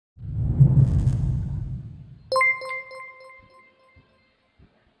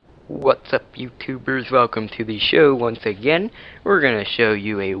What's up, YouTubers? Welcome to the show once again. We're gonna show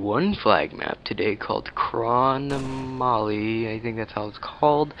you a one flag map today called Chronomally. I think that's how it's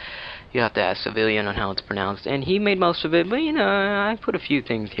called. You have to ask Civilian on how it's pronounced, and he made most of it, but you know, I put a few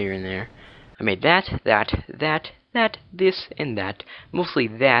things here and there. I made that, this, and that. Mostly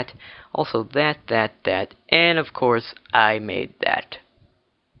that, also that, and of course, I made that.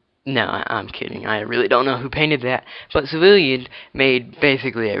 No, I'm kidding. I really don't know who painted that. But Civilian made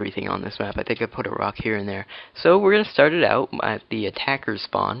basically everything on this map. I think I put a rock here and there. So we're going to start it out at the attacker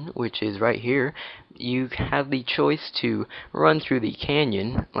spawn, which is right here. You have the choice to run through the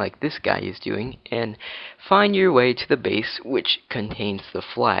canyon, like this guy is doing, and find your way to the base, which contains the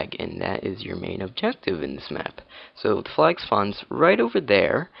flag, and that is your main objective in this map. So the flag spawns right over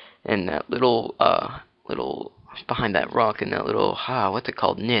there, and that little behind that rock in that little, what's it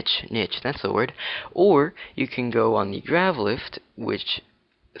called, niche, that's the word. Or you can go on the grav lift, which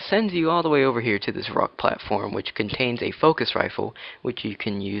sends you all the way over here to this rock platform, which contains a focus rifle, which you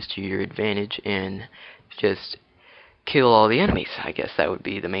can use to your advantage and just kill all the enemies. I guess that would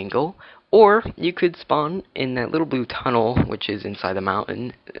be the main goal. Or you could spawn in that little blue tunnel, which is inside the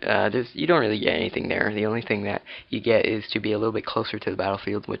mountain. You don't really get anything there. The only thing that you get is to be a little bit closer to the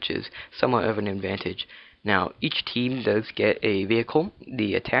battlefield, which is somewhat of an advantage. Now, each team does get a vehicle.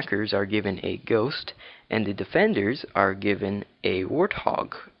 The attackers are given a ghost, and the defenders are given a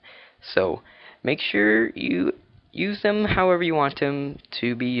warthog. So, make sure you use them however you want them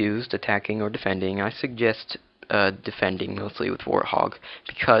to be used, attacking or defending. I suggest defending mostly with warthog,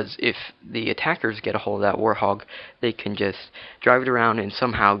 because if the attackers get a hold of that warthog, they can just drive it around and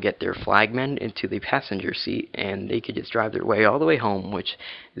somehow get their flagmen into the passenger seat, and they could just drive their way all the way home, which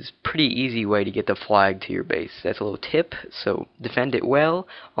is a pretty easy way to get the flag to your base. That's a little tip. So defend it well.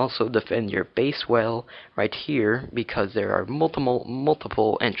 Also defend your base well right here, because there are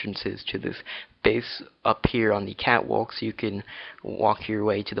multiple entrances to this base up here on the catwalk, so you can walk your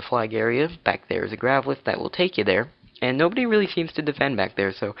way to the flag area. Back there is a grav lift that will take you there, and nobody really seems to defend back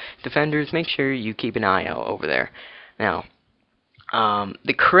there, so defenders, make sure you keep an eye out over there. Now,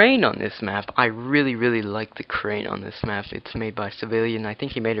 the crane on this map, I really like the crane on this map. It's made by Civilian. I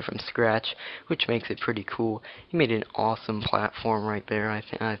think he made it from scratch, which makes it pretty cool. He made an awesome platform right there.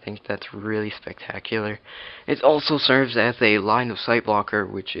 I think that's really spectacular. It also serves as a line of sight blocker,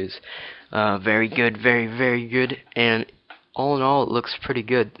 which is very good, very good, and all in all, it looks pretty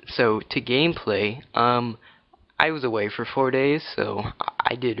good. So to gameplay, I was away for 4 days, so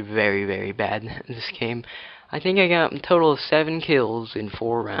I did very bad in this game. I think I got a total of 7 kills in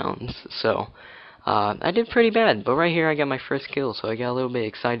 4 rounds, so I did pretty bad. But right here I got my first kill, so I got a little bit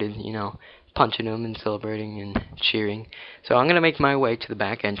excited, you know, punching them and celebrating and cheering. So I'm gonna make my way to the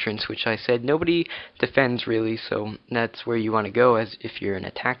back entrance, which I said nobody defends really, so that's where you want to go as if you're an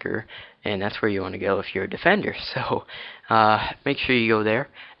attacker, and that's where you want to go if you're a defender. So make sure you go there.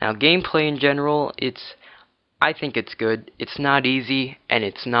 Now, gameplay in general, I think it's good. It's not easy and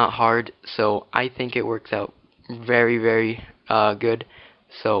it's not hard, so I think it works out very good.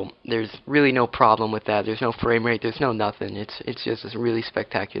 So there's really no problem with that. There's no frame rate, there's no nothing. It's just a really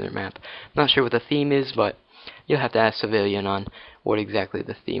spectacular map. I'm not sure what the theme is, but you'll have to ask Civilian on what exactly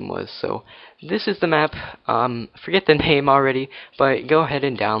the theme was. So this is the map. Forget the name already, but go ahead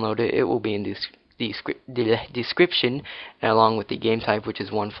and download it. It will be in the description, along with the game type, which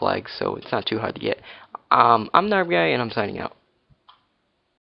is one flag, so it's not too hard to get. I'm NARB Guy, and I'm signing out.